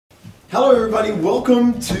Hello everybody,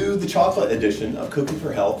 welcome to the chocolate edition of Cooking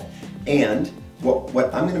for Health. And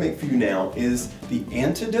what I'm going to make for you now is the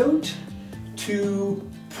antidote to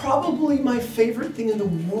probably my favorite thing in the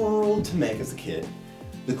world to make as a kid.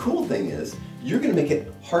 The cool thing is, you're going to make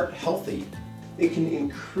it heart healthy. It can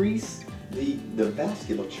increase the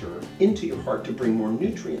vasculature into your heart to bring more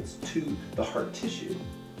nutrients to the heart tissue.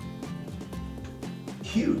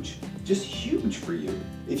 Huge, just huge for you.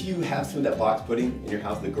 If you have some of that box pudding in your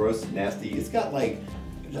house, the gross, nasty, it's got like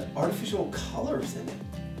artificial colors in it.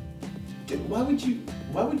 Dude, why would you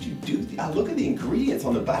do that? I look at the ingredients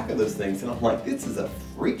on the back of those things and I'm like, this is a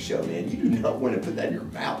freak show, man. You do not want to put that in your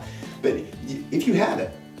mouth. But if you have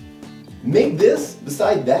it, make this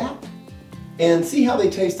beside that and see how they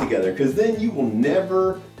taste together, because then you will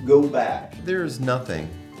never go back. There is nothing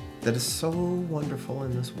that is so wonderful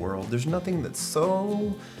in this world. There's nothing that's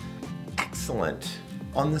so excellent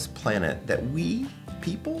on this planet that we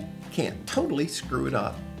people can't totally screw it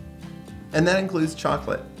up. And that includes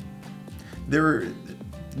chocolate.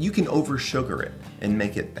 You can over sugar it and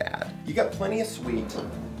make it bad. You got plenty of sweet.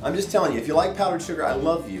 I'm just telling you, if you like powdered sugar, I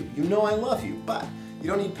love you. You know I love you, but you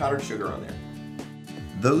don't need powdered sugar on there.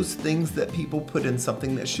 Those things that people put in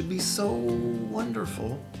something that should be so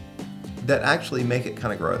wonderful that actually make it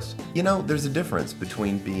kind of gross. You know, there's a difference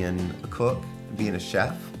between being a cook and being a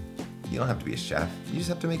chef. You don't have to be a chef. You just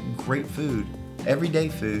have to make great food, everyday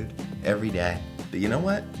food, every day. But you know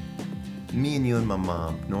what? Me and you and my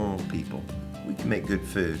mom, normal people, we can make good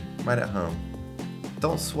food right at home.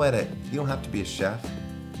 Don't sweat it. You don't have to be a chef.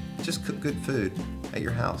 Just cook good food at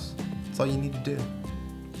your house. That's all you need to do.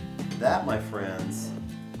 That, my friends,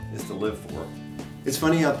 is to live for. It's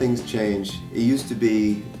funny how things change. It used to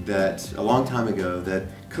be that a long time ago that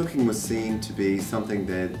cooking was seen to be something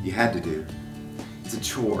that you had to do. It's a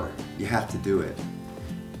chore. You have to do it.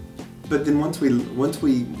 But then once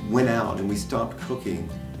we went out and we stopped cooking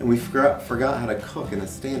and we forgot how to cook in a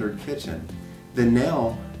standard kitchen, then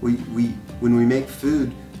now when we make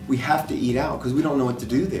food, we have to eat out because we don't know what to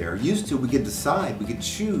do there. Used to, we could decide, we could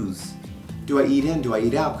choose. Do I eat in? Do I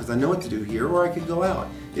eat out? Because I know what to do here, or I could go out.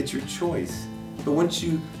 It's your choice. But once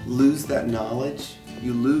you lose that knowledge,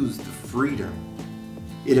 you lose the freedom.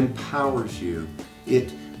 It empowers you.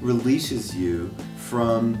 It releases you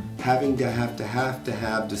from having to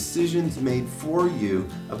have decisions made for you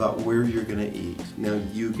about where you're going to eat. Now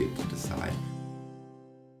you get to decide.